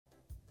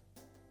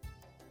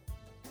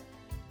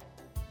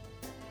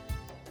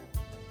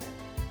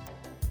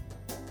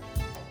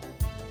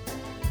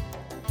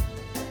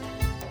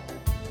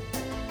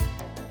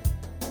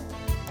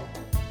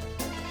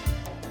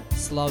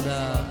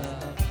سڵاودا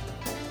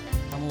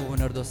هەموو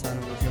هونەردۆستان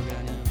و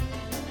بەجێویانی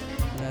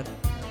هونەر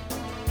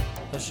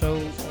بە شەو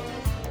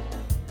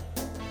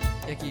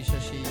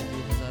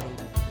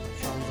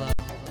 1/6/2016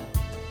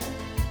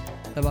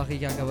 لە باخی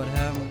کاکە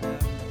بەرهەم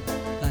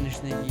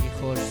دانیشتنێکی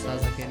خۆش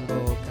سازەکەین بۆ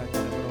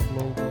کاکە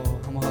بڕۆڵۆ بۆ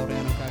هەموو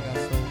هاوڕێیان و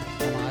کاگاسە و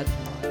جەماعەت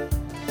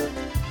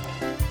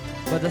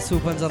بەدەست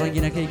و پەنجە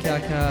ڕەنگینەکەی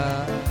کاکە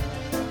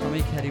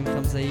ئەمەی کەریم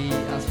خەمزەیی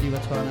ئاسفی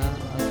بەتوانە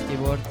ئاسفی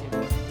بۆرد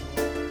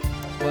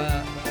و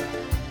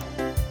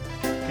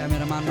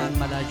کامێرەمانمان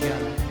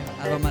مەلاجیان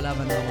هەر بە مەلا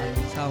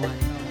بەنداوانی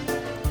چاوانی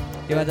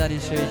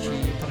هیوادارین شەوێکی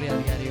پڕ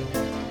یادگاری و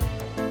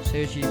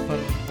شەوێکی پڕ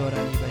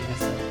گۆرانی بەرینە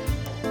سەر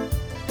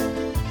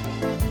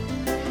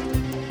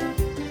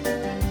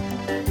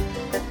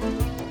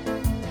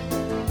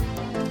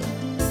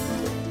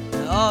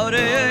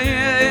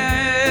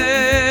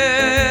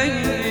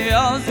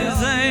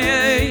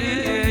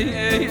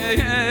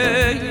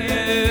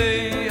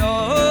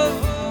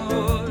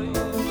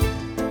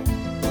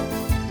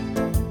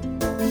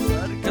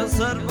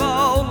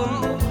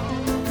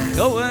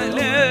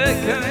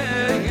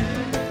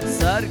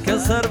Sarka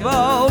sar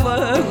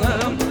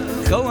Ballm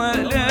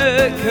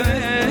komallek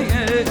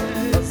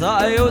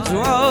zayu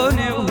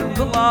jwani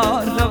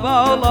udlar la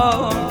Ballm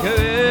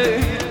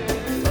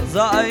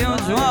zayu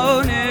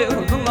jwani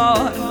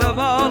udlar la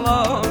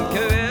Ballm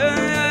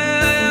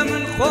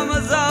min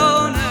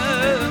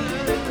khomzanem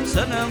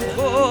sanam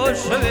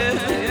khosh min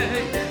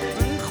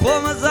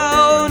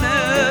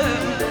khomzanem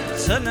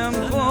sanam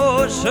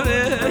khosh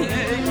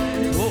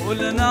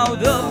ولنا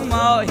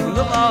ودماي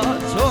لا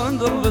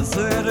شوندر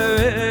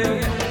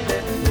بسروي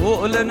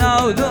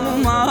ولنا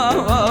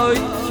ودماي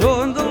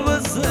شوندر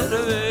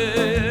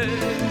بسروي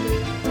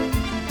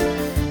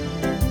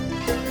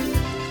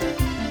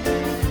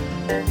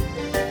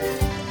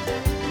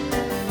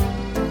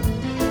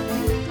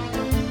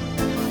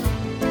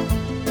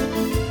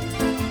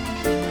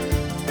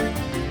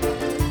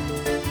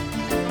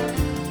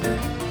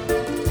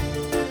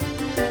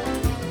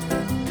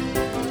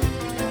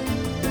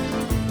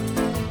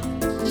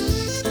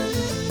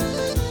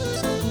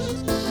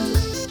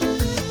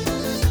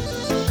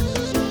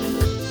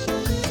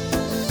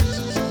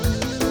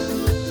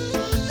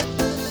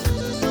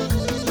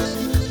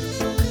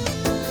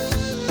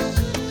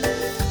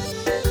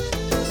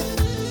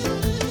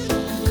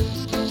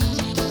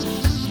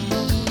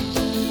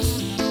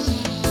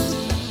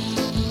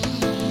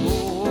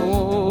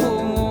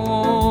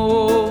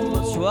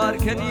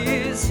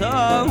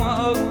كنيسة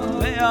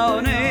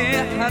بياني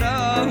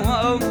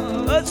حرام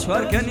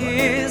أشفر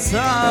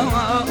كنيسة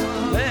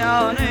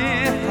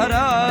بياني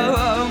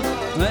حرام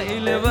ما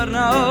إلي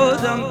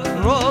برناودم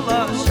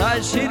رولا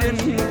شاشير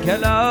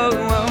كلام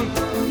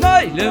ما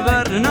إلي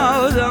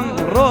برناودم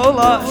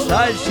رولا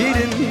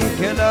شاشير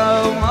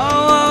كلام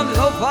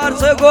أو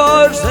فارس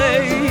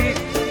قرسي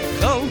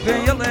خوفي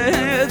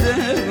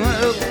يليدم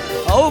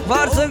أو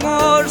فارس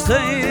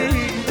قرسي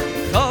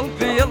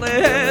خوفي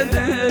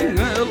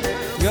يليدم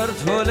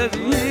أرتول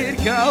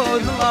بيركا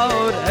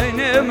ودلار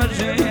عيني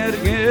مرجير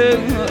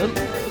قل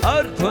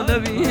أرتول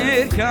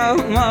بيركا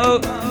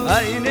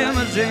عيني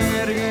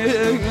مرجير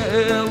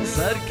قل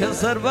سركا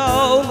سر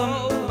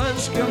Ballm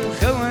مشكم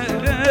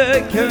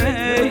خوالك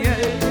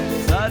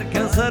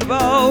سركا سر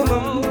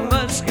Ballm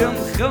مشكم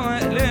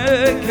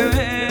خوالك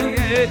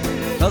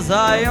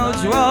قصايا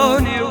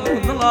جواني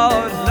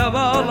ودلار لا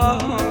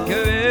Ballm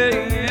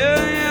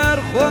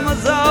يرخو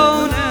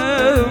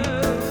مزاونم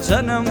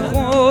سنم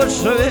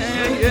خوش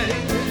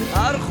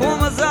أرخو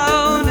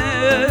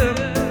مزاونم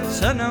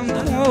سنم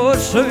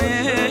خوش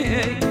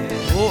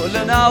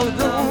ولنا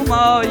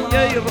ودما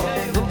ييرو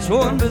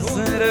شون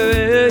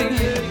بسروي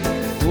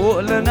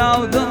ولنا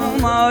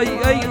ودما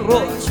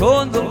ييرو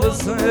شون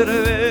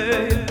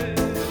بسروي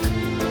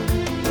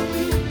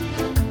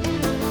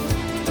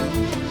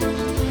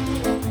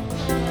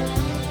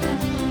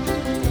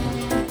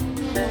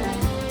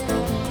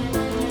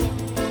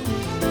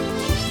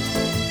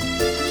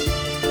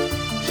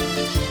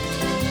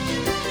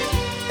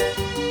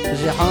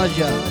زي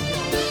حاجة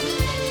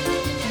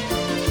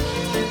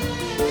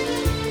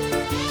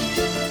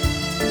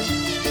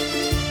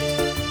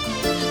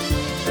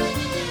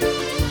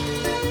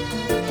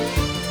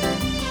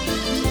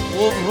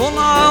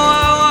وفرنا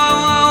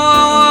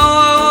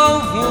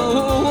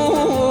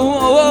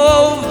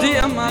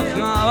ديمك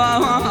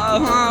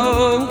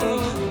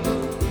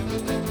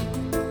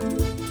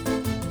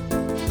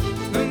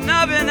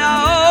نبنا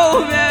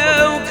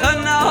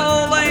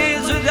وكنا الله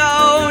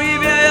يزداوي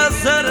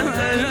بيسر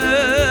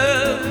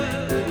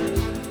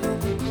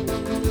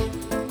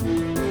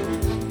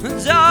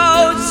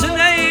زاوت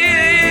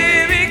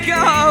سنيبك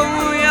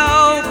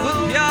يا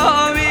خذ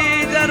يا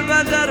بدر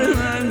بدر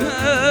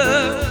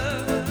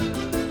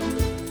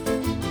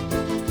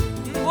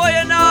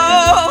وين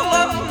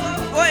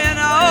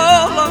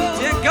الله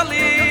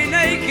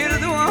تكليني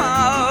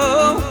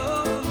كردوا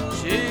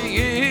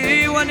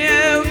شي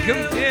ونيوكم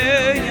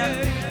فيا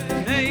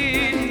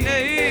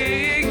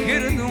ني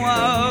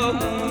كردوا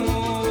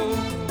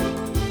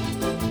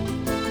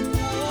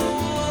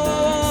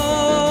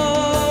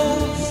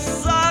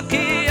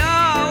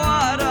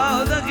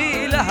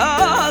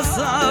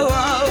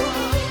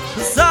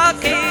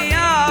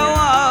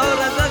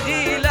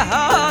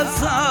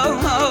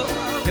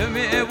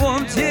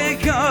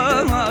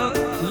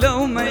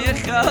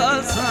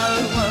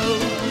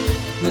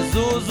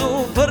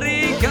زوزو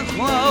بريك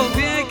اخوا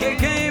بيك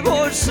كي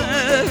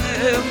بوشم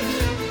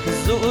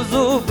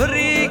زوزو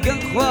بريك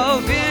اخوا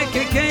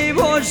بيك كي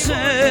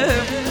بوشم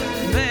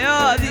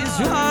بيادي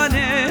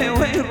جواني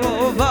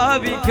ويرو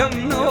بابي كم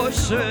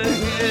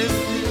نوشم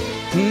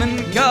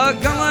من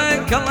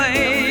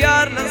كاكلي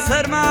يار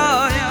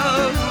لسرمايا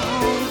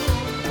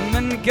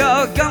من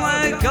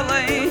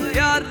كاكلي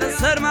يار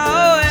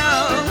لسرمايا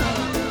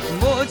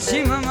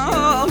بوشي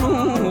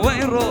ممالو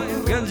ويرو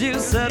قنجي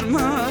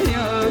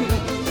سرمايا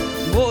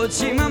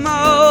بوشي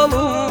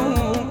ممالو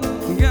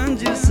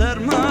قنجي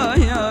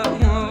سرمايا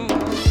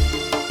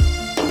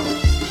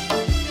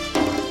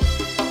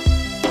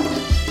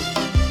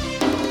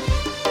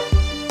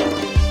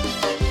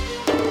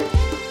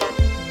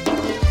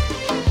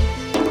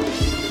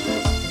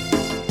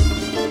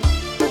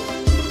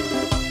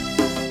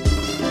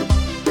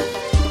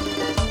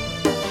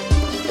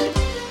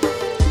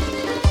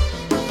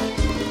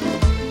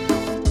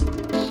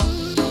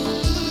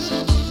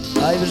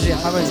هاي بجي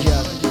حمد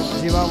جيار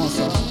جيبها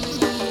مصر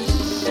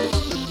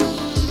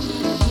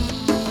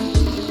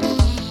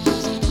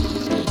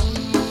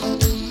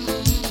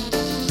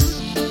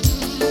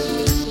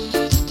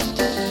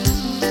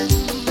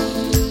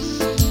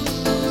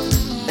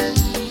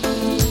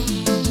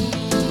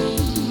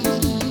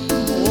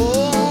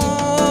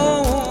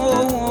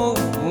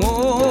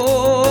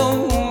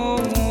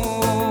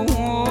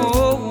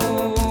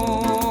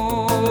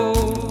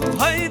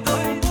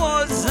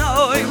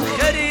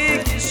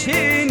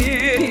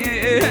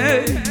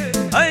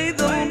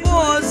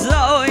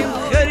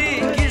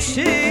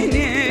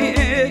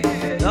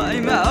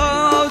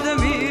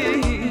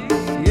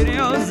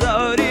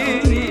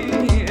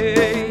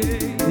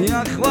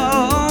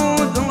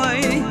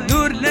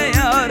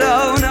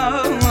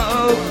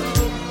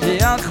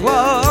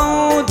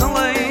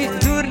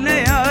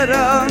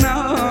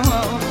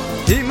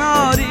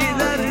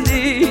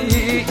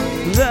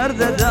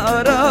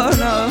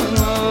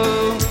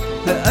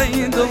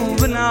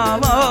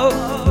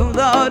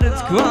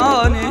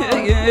كواني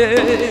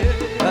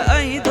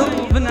ايضا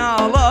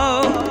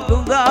بنعلا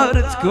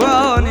بالدارت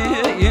كواني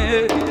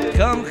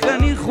خم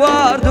خني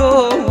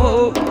خواردو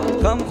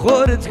خم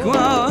خورت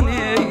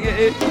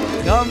كواني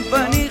خم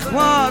بني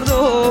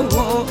خواردو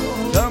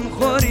خم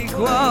خوري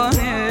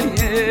كواني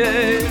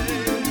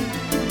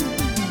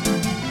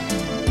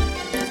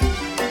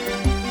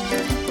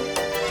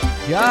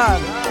يا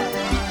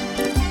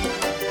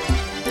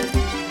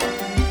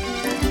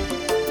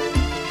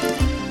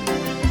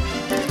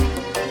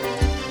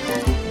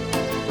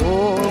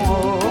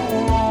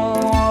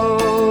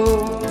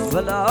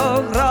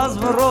فلاق راز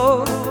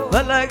برو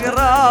فلاق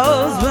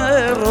راز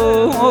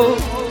برو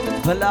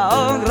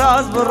فلاق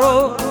راز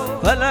برو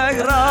فلاق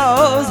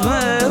راز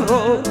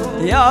برو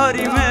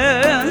ياري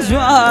من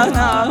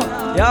جوانا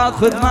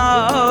ياخذ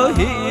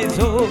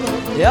ماهيتو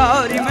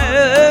ياري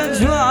من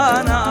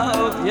جوانا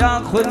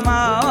ياخذ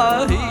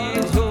ماهيتو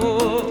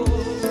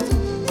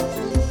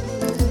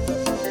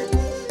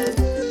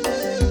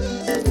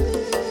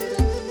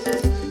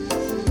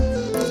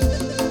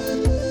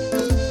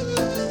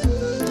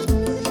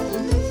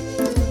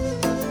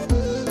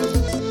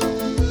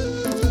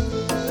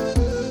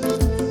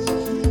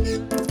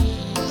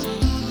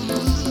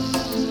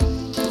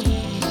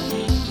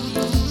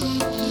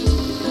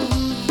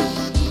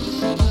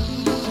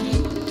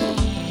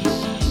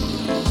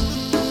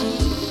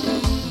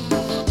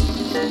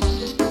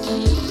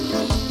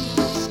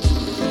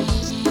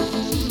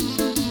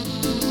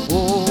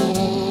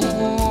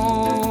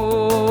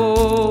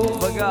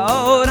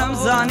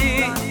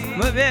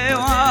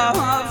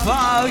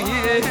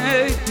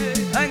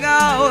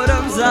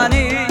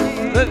رمزاني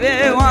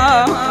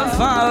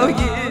بوفاوي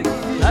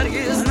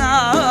هرگزنا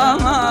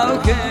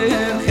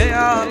موكب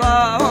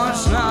خيالا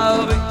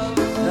وشناوي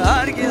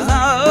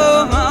هرگزنا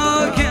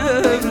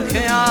موكب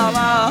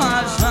خيالا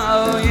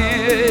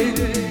وشناوي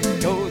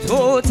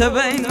كوتو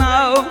تبين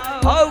ماو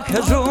او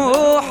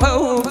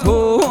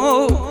كجوحوكو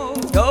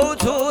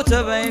كوتو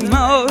تبين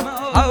ماو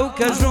او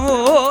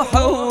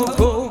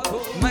كجوحوكو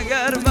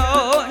مگر ما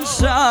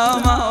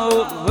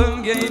شامو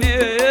بمگيني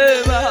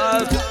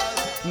باتو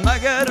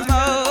مگر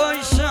ما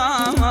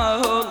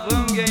شامو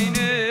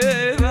بمگيني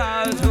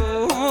باتو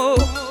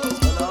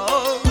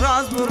فلاق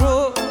راز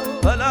برو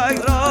فلاق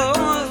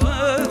راز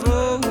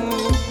برو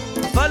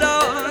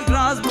فلاق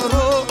راز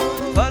برو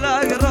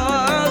فلاق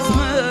راز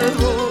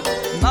برو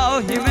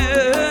ماهي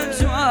من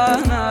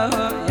جوانا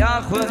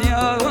ياخذ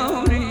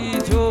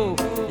يوريتو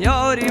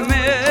يوري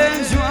من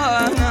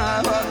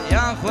جوانا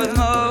ياخذ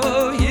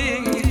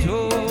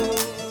مويتو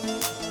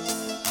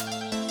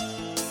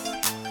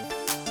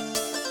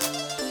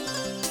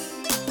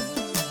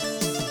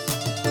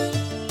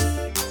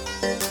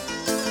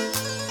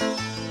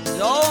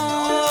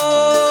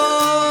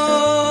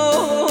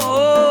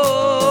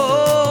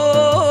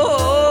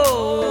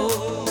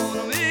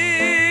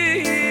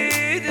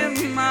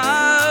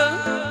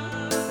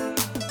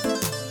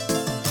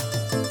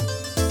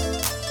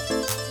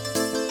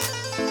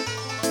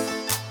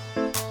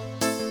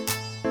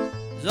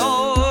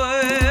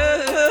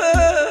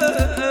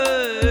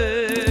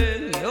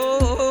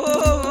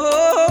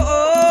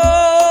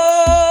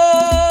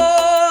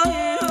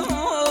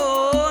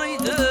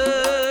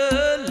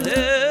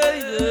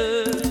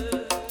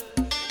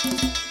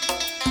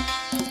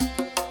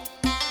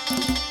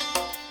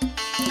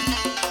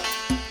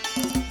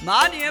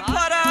معنی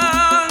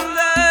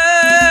پرنده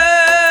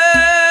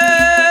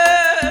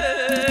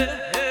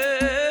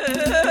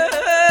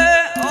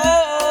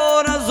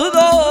آرزو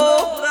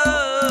داره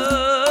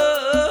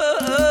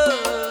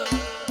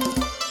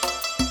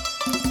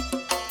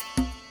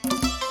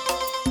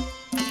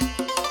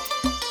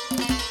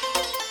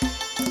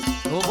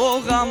تو با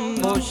غم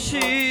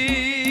باشی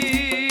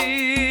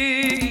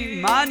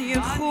معنی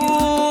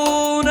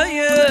خونه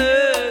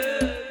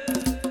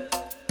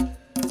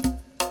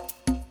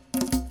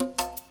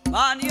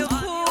معنی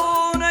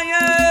خونه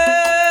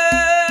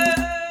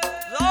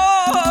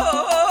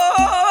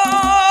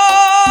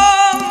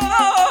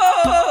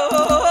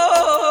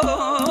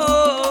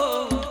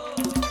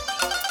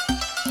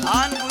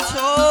انگو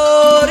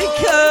چاری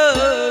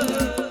کن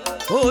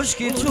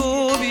عشقی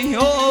تو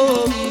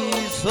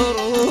بیایی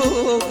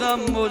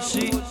سراغم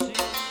باشی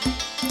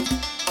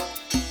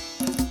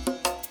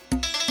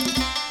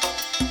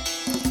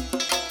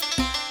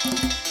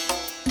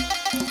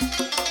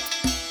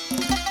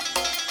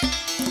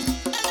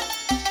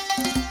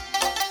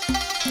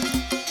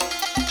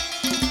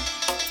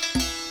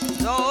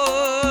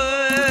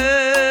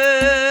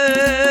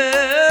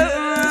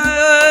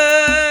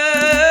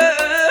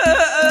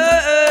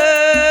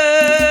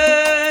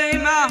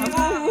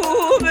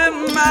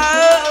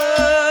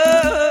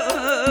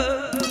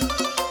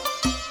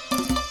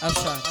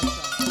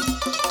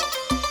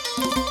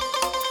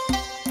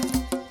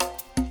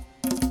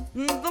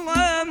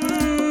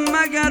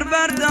اگر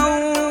برد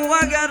و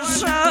اگر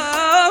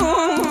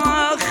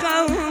شاخ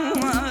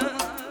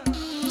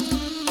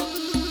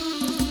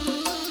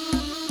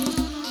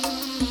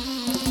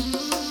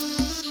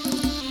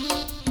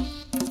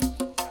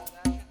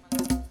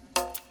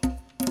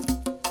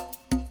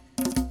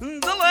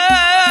دلم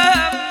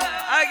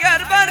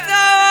اگر برد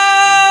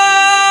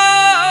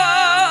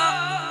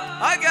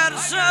اگر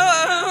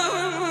شاخ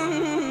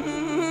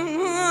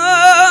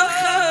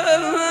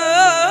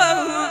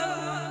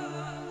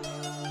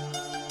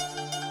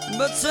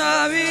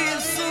بتساوي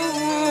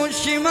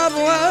سوشي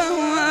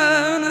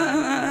مروانة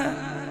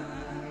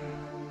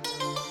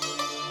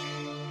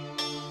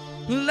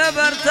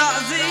لبر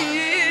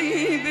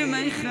تعذيب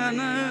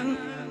ميخانا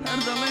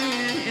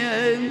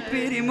أرضمين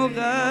بيري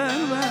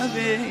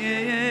مغابة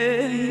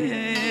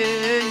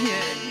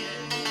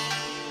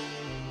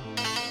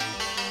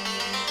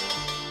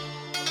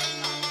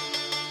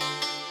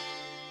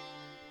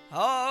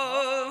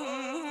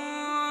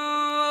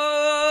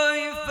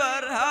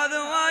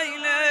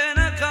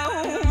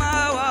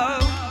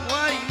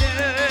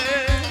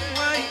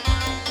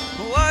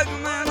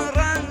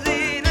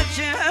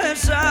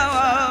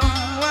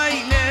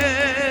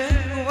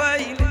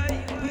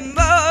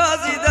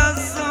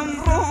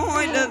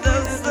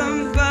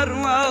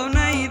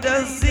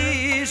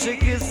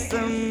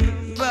شكستم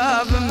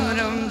باب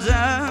مرم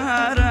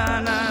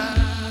زارانا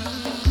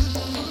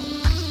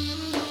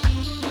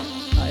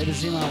هاي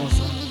رجيم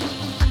عموسا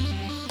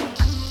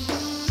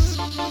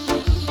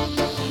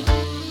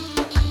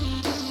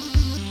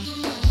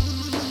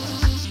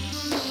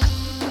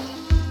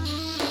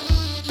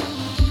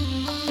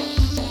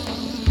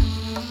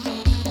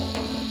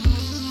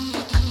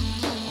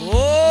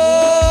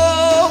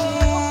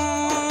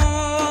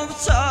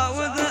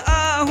بتعود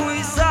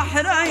اهوي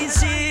سحر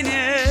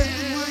يسيني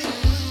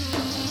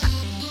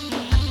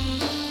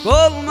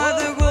كل ما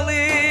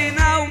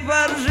تقولينا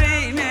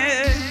وفرجيني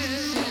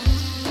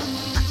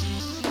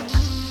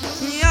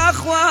يا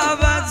اخوة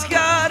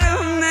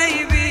بتكارم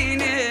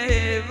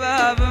نيبيني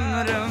باب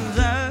مرم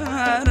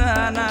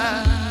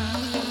زارانا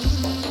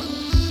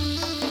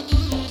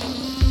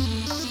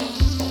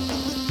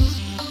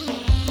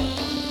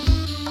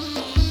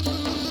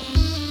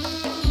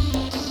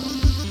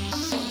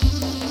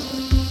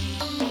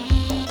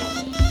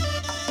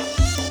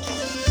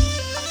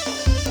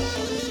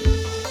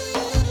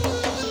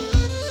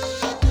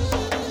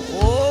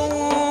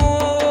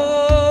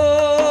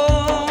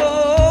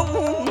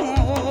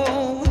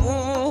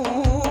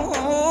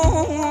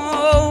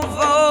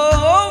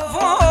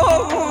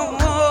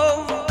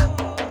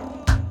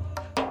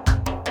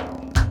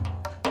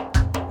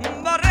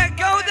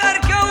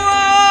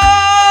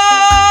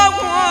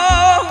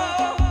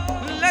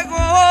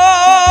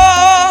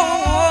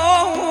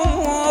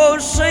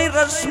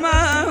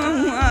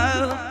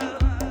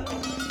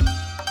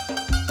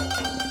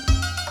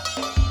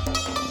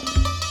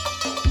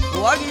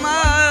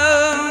وقما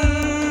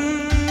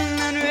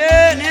من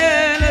وين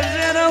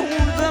الجرى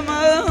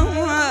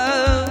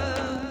والزمان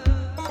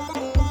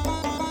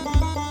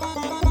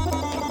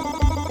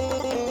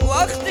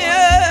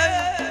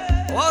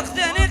وقت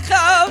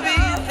نقابي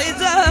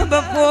حزاب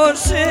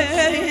بوشي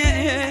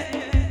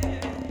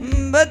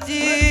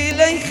بدي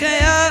لي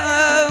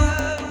خيال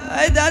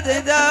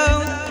عدد داو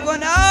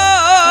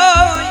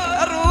وناي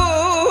الروشي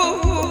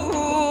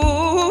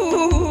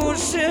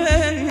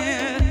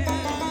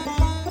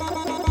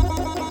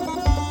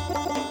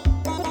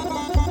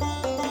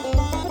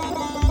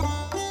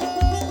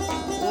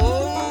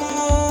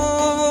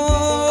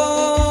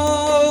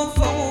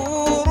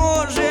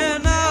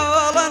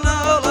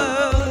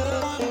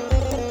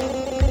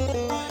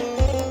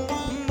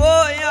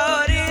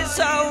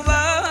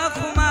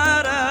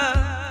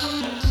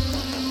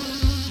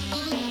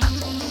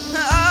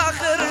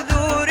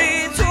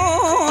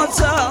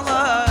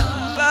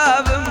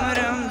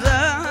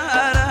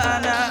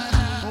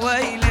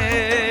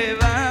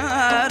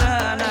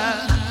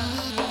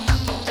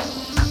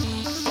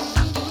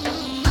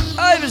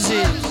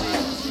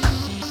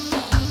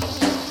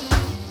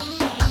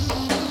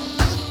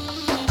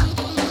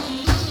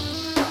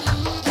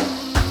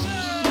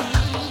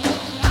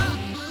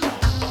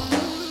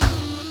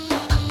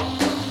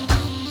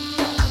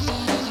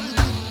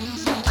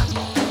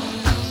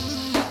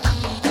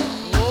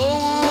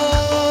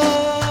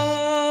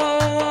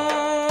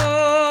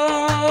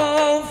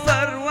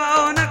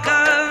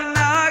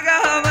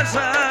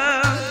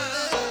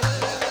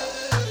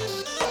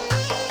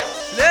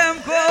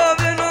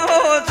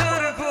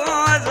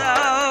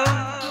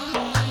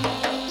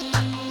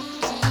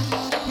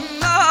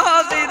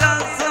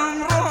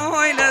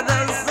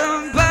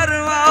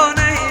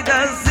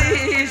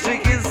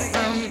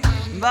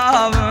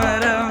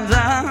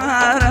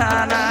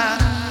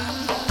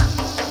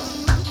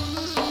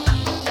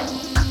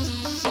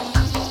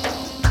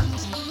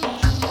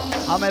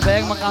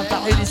مقام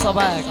تحويلي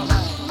صباك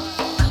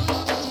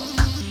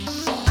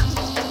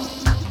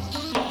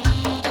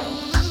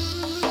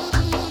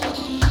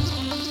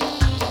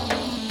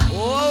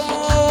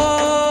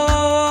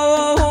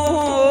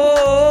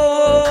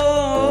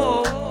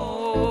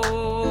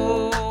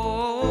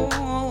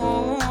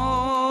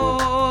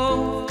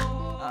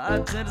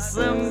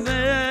ترسم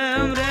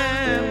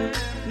بمرم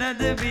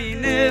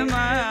ندبين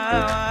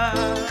معوا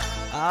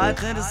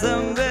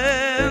عترسم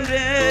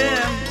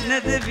بمرم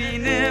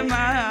ندبين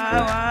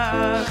معوا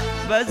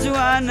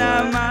بجوانا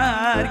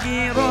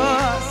مارقي رو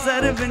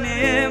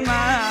سربني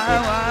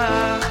معوا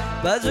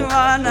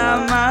بجوانا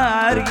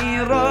مارقي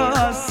رو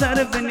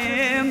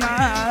سربني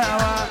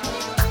معوا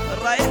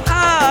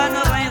ريحان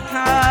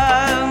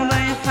ريحان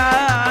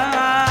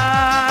ريحان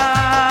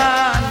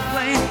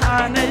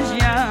ريحان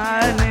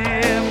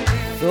جيانم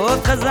تو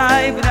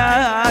قزاي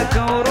براك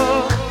ورو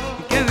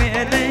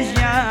كميل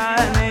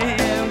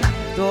جيانم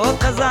تو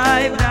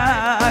قزاي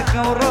براك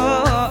ورو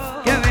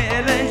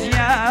كميل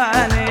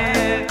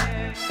جيانم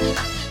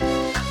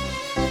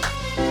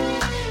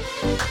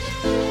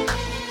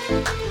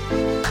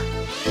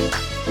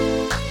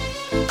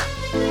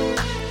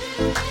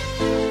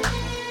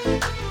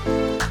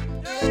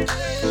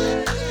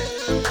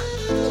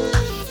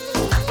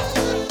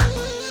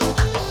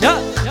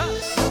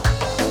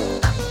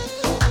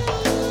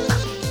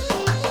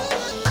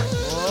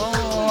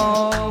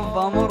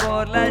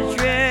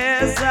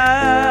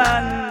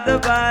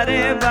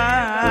دباري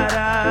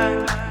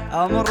باران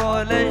أمرو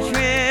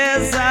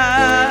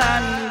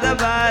لشويسان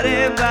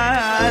دباري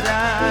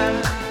باران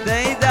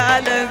ديدا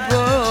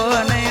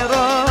لقوني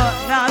رو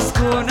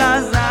ناسكو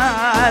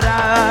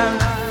نزاران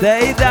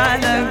ديدا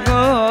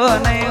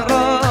لقوني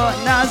رو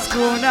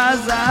ناسكو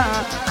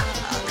نزاران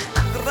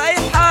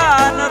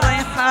ريحان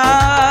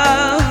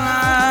ريحان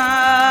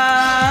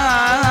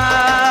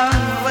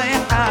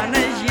ريحان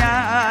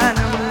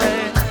جيانمي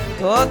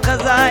تو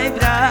قزاي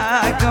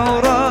براك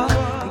ورو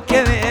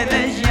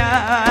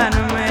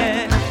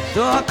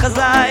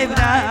قزاي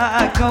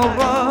براك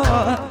ورو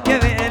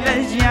كبيل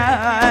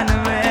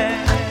جيانمي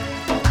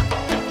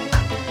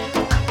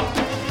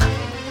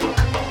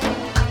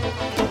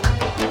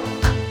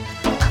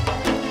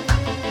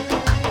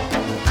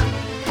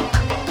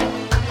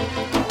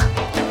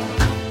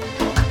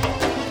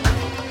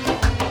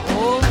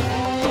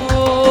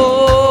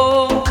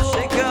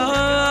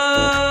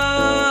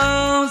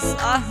شكاس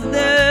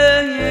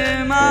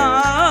أهدي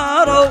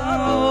معروف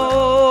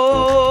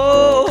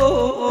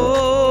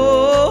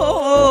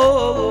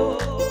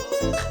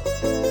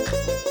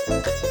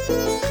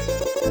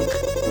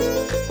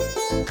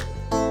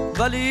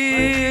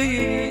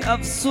بلي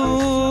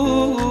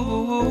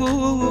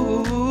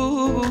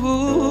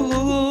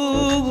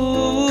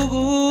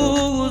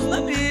أفسوس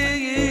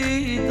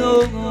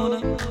نبيتونا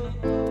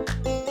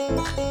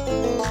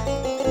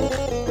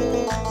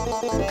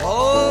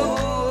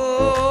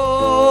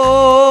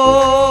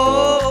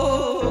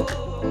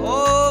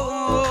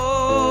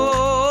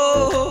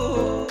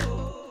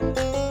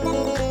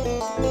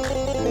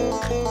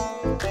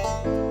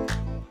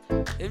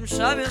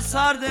امشب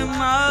سرد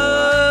من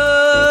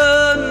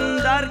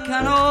در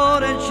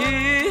کنار چی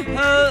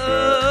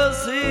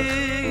هستی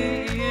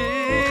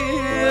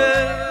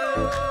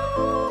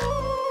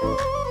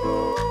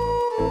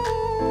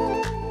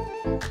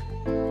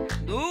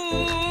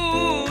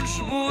دوش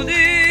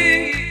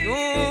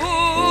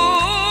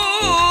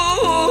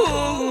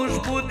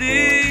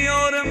بودی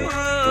یار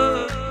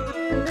من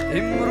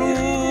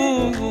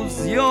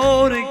امروز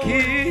یار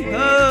کی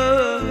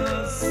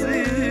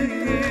هستی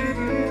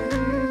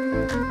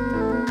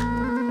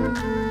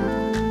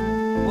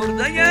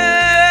مرده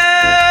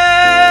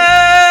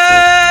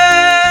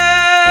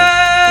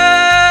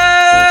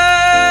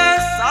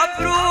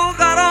صبر و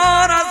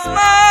قرار از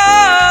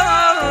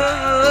من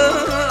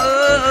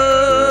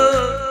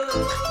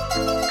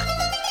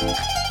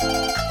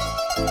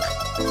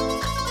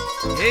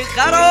ای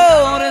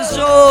قرار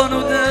جان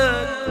و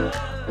دل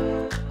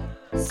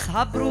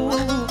صبر و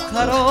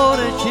قرار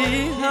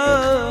چی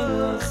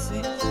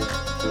هستی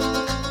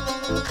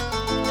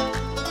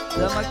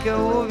دمك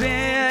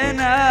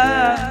وبينا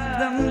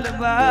دم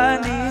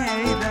لباني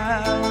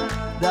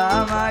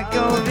دامك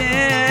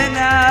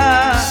وبينا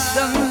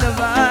دم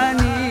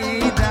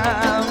لباني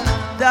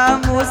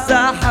دام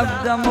وسحب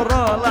دم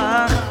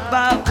رولا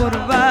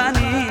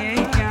بقرباني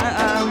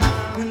كام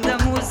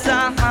دم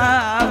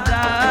وسحب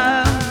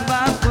دم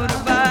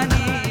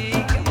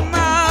بقرباني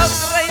كما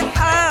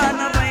ريحان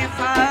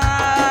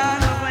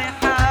ريحان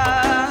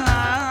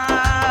ريحان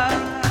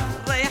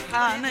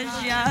ريحان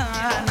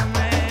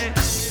جيانمي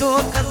تو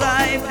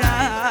قزاي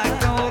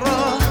براك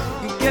ورو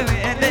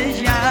كبيل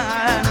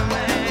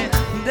جيانمي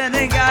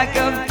دنقاك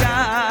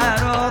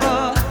بكار ورو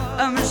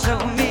امشو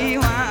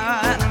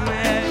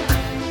ميوانمي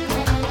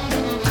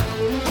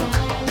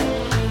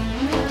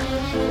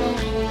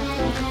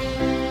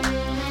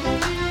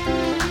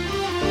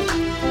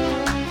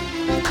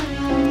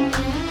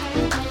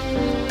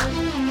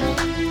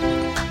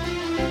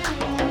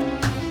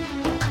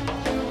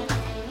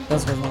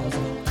بس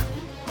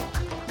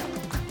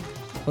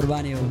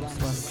قربانی و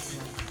سپاس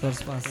زۆر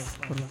سپاس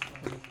قوربان